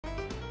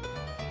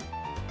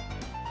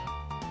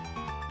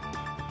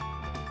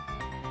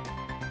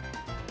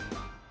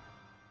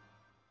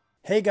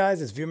Hey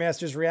guys, it's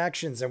ViewMasters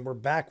Reactions, and we're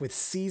back with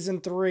Season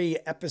 3,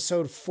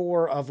 Episode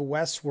 4 of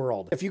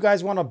Westworld. If you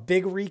guys want a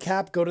big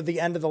recap, go to the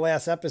end of the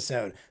last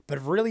episode.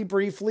 But really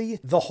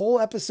briefly, the whole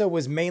episode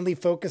was mainly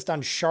focused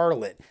on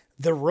Charlotte,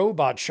 the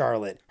robot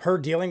Charlotte, her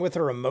dealing with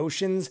her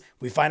emotions.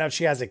 We find out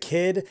she has a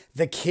kid.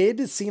 The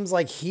kid seems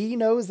like he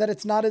knows that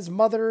it's not his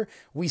mother.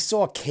 We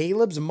saw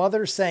Caleb's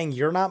mother saying,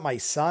 "You're not my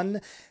son."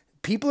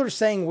 People are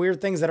saying weird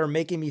things that are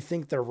making me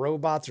think they're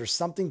robots or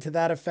something to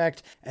that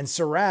effect. And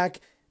Serac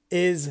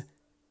is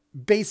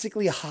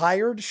basically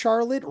hired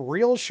Charlotte,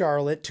 real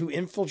Charlotte, to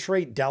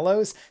infiltrate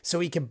Delos so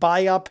he can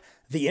buy up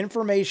the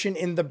information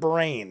in the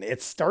brain.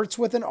 It starts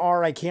with an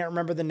R. I can't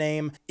remember the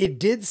name. It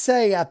did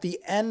say at the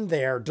end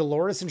there,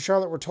 Dolores and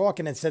Charlotte were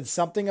talking and said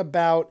something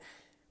about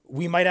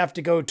we might have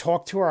to go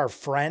talk to our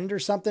friend or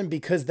something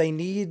because they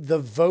need the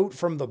vote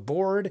from the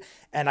board.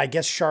 And I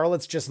guess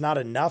Charlotte's just not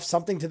enough,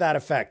 something to that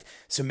effect.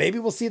 So maybe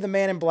we'll see the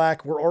Man in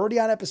Black. We're already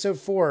on episode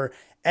 4.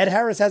 Ed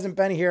Harris hasn't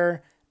been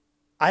here.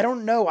 I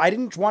don't know. I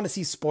didn't want to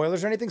see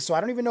spoilers or anything, so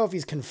I don't even know if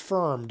he's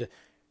confirmed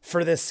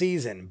for this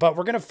season, but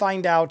we're going to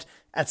find out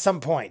at some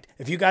point.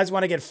 If you guys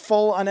want to get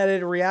full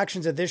unedited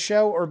reactions of this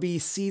show or be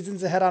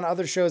seasons ahead on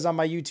other shows on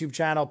my YouTube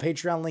channel,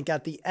 Patreon link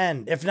at the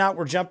end. If not,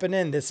 we're jumping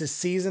in. This is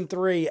Season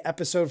 3,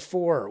 Episode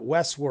 4,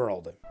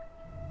 Westworld.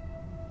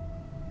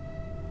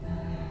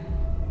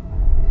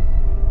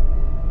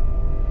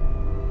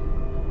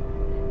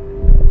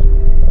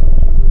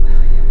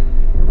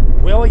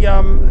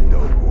 William. I know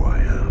who I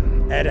am.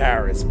 Ed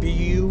Harris,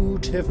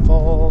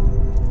 beautiful.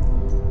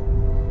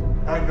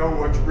 I know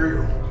what's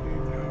real.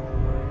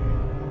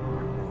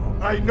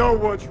 I know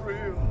what's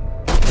real.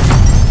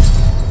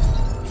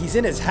 He's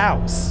in his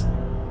house.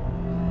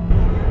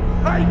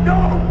 I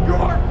know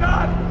you're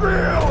not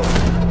real.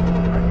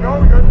 I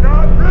know you're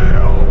not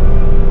real.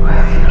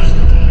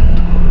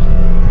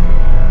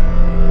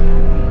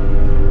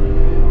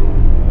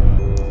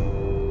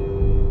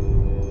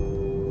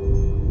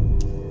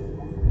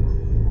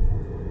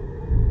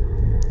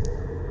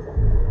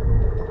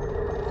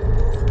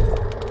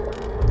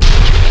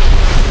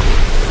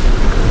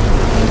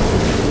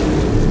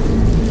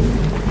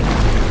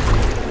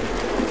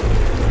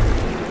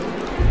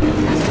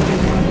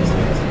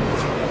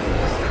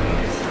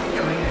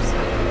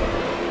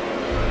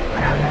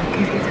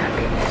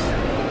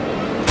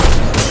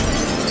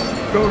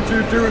 Don't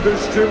you do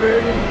this to me!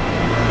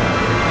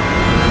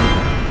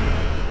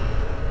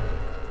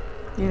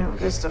 You know,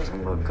 this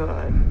doesn't look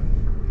good.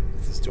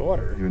 It's his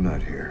daughter. You're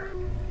not here.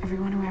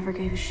 Everyone who ever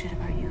gave a shit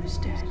about you is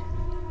dead.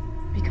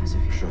 Because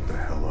of you. Shut the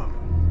hell up.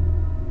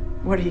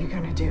 What are you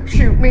gonna do?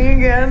 Shoot me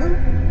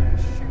again?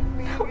 Shoot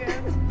me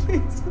again?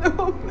 Please,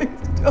 no,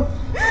 please don't.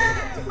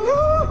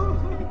 No!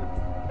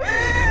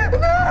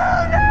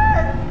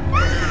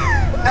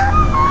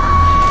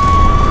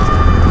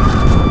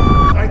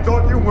 I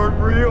thought you weren't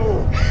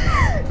real.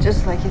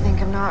 Just like you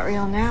think I'm not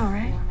real now,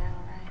 right?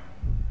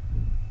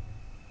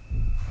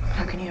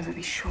 How can you ever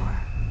be sure?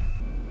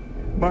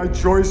 My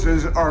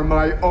choices are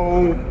my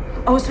own.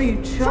 Oh, so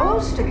you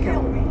chose to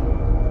kill me?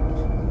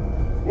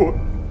 What?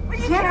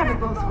 You can't have it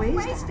both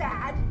ways,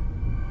 Dad.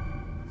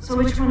 So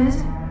which one is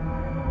it?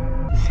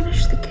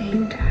 Finish the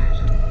game, Dad.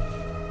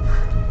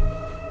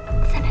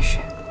 Finish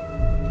it.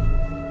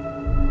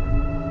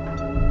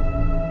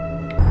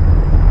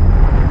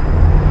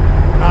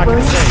 Not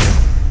gonna say it.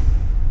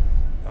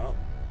 Oh.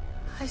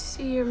 I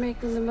see you're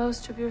making the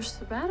most of your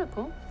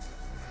sabbatical.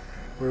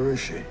 Where is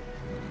she?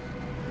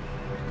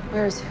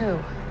 Where is who?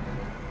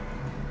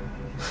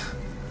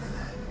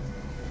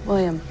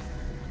 William.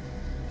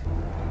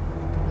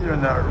 You're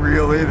not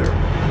real either.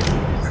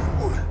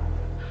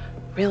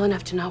 Real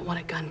enough to not want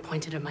a gun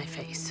pointed at my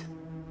face.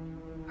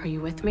 Are you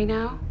with me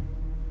now?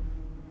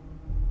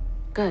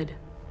 Good.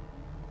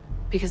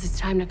 Because it's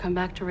time to come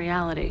back to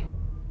reality.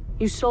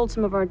 You sold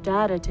some of our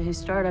data to his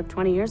startup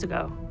 20 years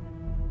ago.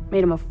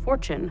 Made him a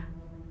fortune.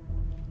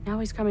 Now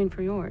he's coming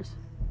for yours.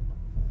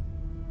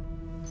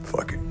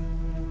 Fuck it.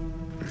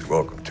 He's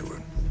welcome to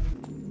it.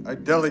 I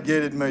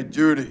delegated my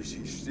duties.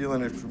 He's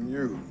stealing it from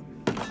you.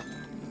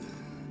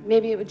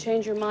 Maybe it would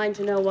change your mind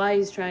to know why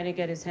he's trying to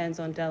get his hands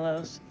on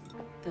Delos.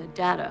 The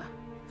data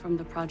from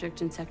the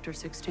project in Sector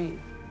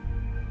 16.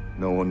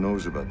 No one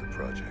knows about the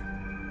project.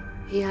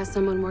 He has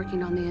someone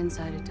working on the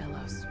inside of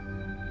Delos.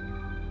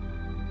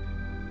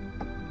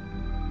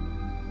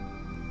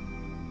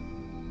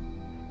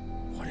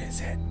 What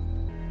is it?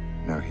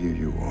 Now here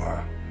you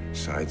are,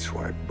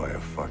 sideswiped by a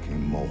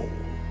fucking mole.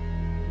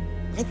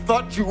 I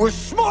thought you were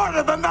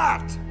smarter than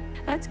that!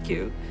 That's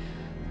cute.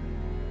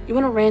 You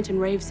want to rant and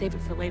rave, save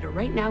it for later.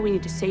 Right now, we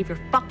need to save your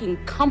fucking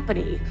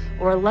company,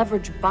 or a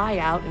leveraged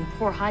buyout and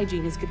poor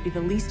hygiene is going to be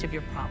the least of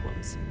your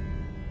problems.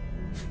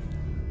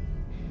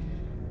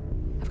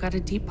 I've got a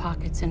deep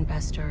pockets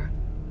investor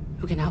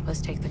who can help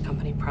us take the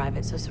company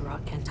private so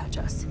Serac can't touch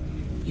us.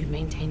 You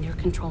maintain your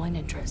controlling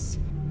interests,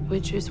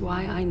 which is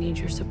why I need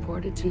your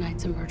support at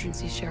tonight's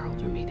emergency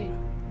shareholder meeting.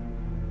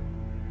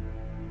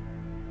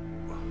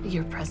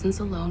 Your presence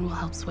alone will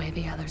help sway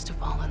the others to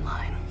fall in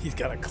line. He's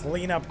got to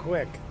clean up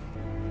quick.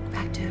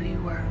 Back to who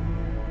you were.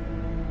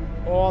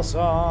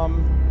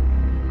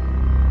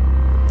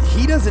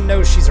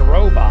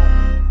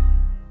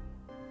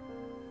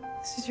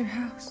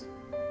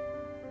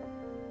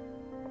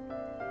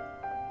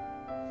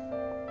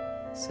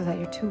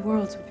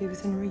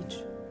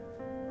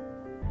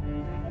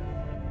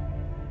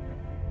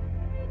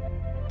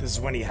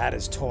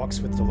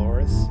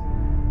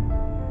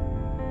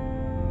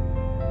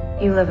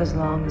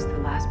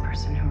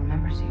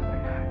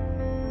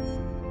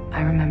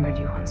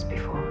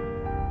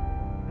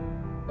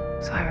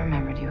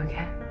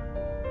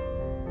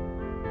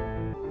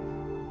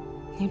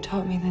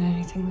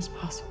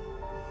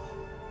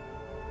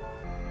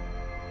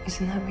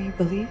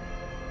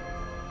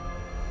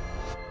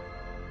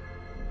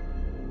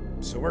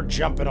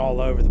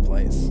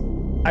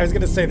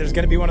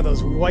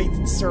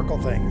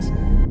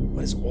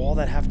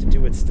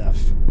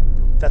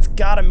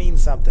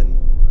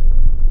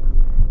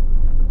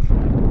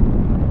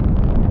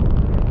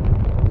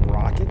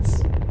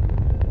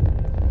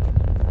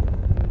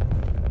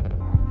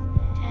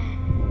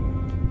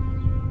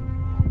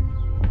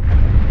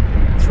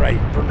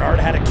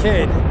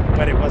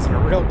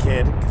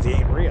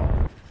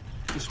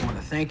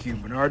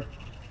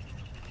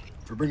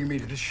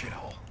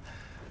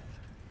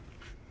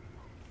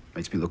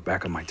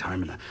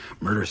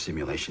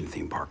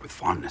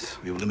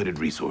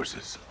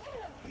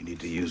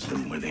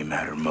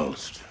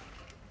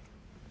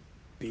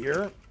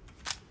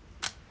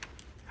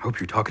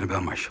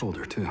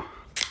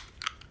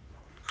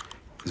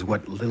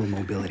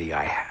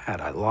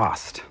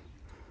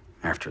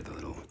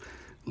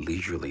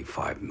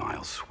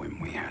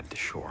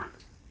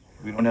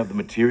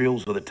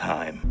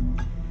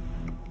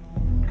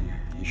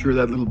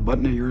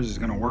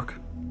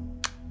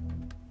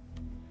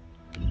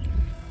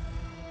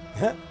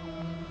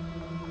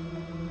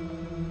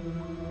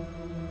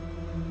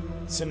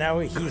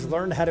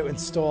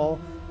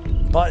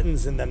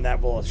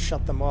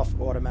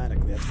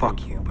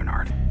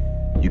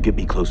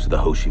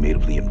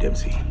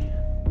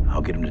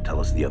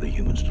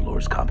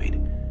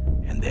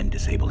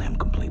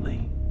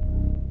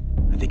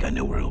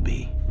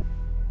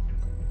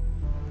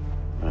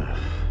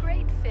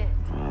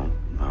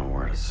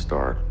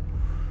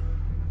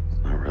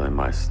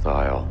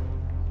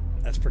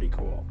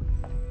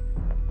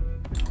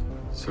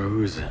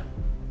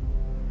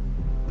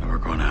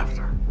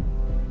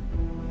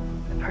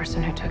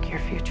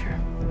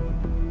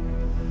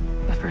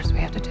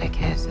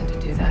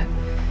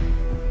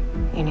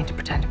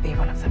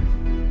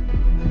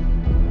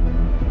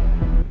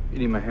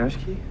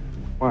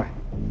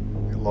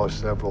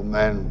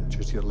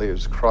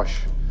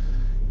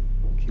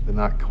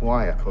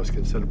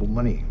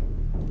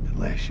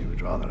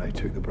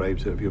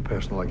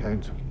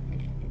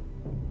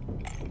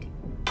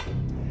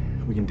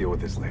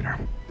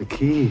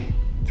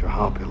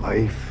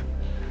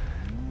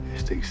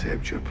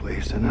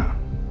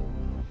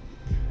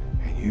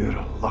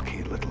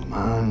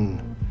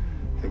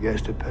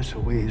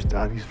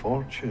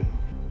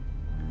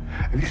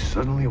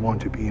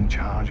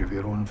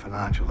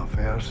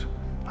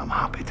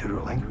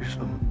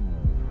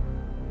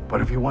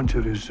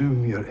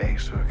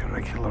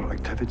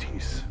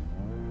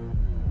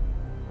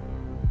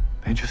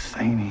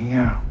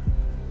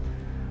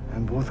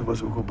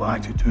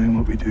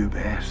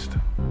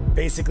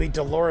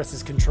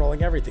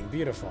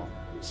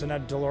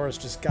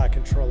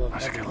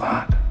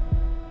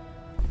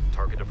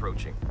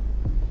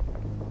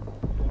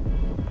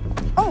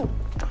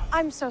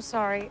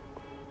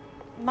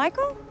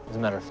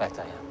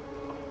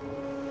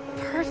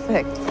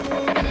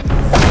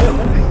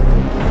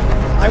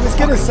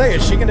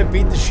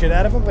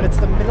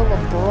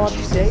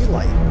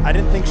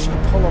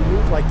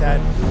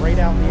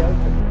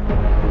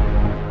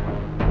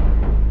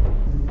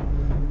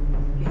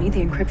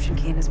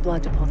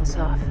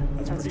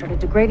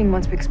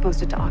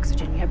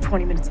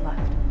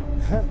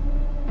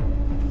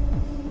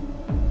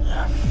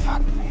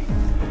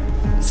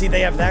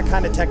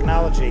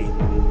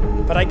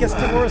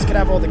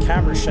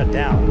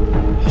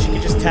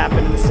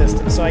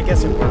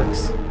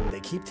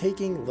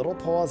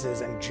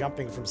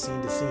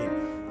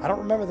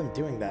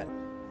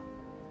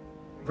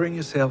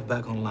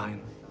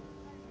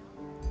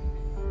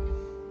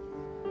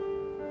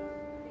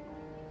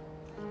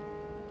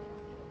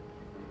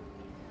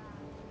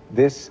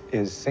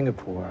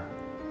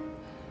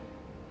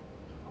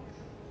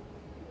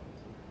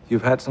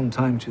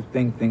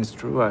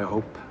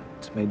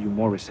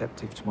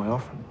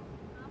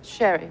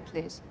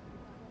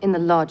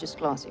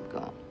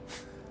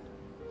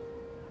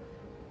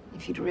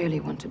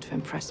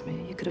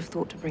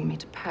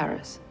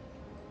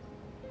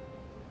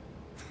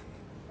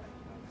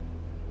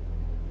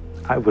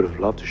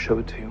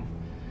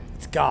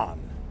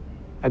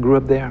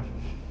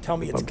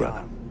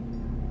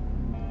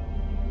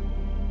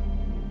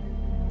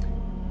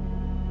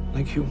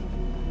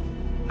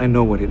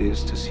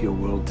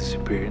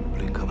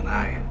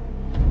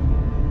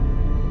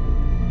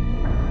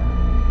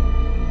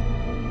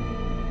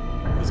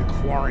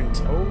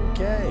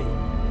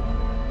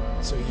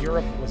 So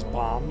Europe was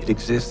bombed. It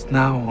exists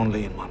now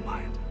only in my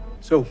mind.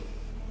 So,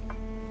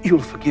 you'll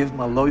forgive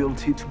my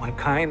loyalty to my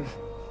kind?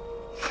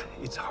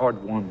 It's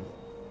hard-won.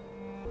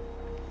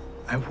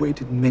 I've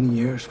waited many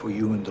years for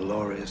you and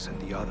Dolores and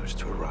the others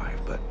to arrive,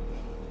 but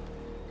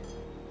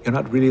you're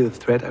not really the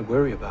threat I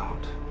worry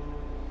about.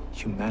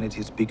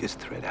 Humanity's biggest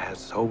threat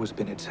has always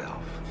been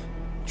itself.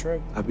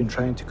 True. I've been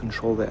trying to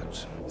control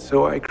that.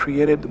 So I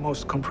created the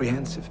most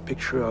comprehensive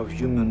picture of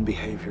human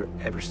behavior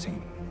ever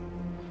seen.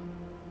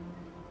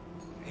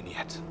 And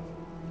yet,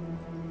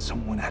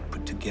 someone had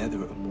put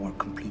together a more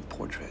complete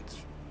portrait,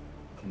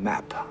 a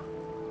map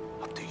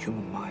of the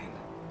human mind.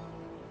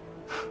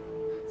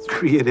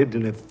 Created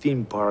in a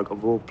theme park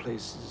of all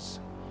places.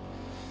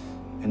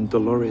 And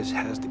Dolores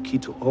has the key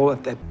to all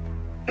of that.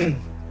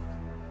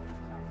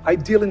 I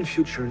deal in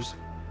futures.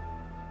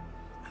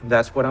 And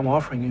that's what I'm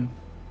offering you.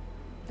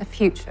 A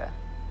future?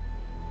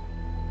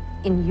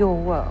 In your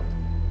world?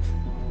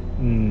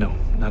 No,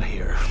 not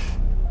here.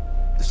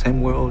 The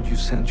same world you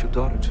sent your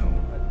daughter to.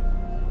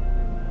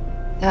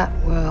 That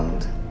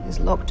world is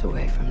locked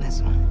away from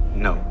this one.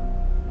 No.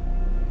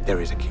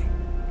 There is a key.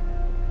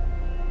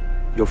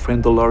 Your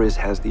friend Dolores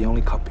has the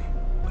only copy,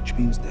 which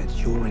means that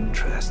your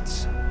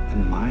interests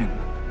and mine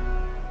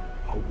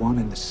are one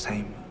and the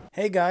same.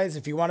 Hey guys,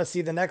 if you want to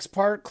see the next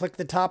part, click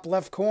the top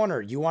left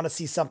corner. You want to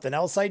see something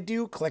else I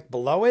do, click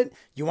below it.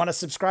 You want to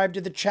subscribe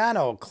to the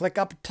channel, click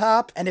up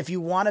top. And if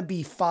you want to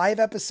be 5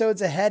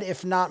 episodes ahead,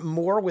 if not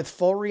more, with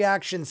full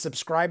reactions,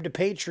 subscribe to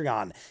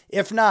Patreon.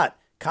 If not,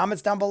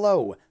 comments down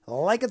below,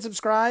 like and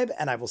subscribe,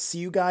 and I will see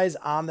you guys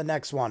on the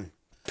next one.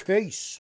 Peace.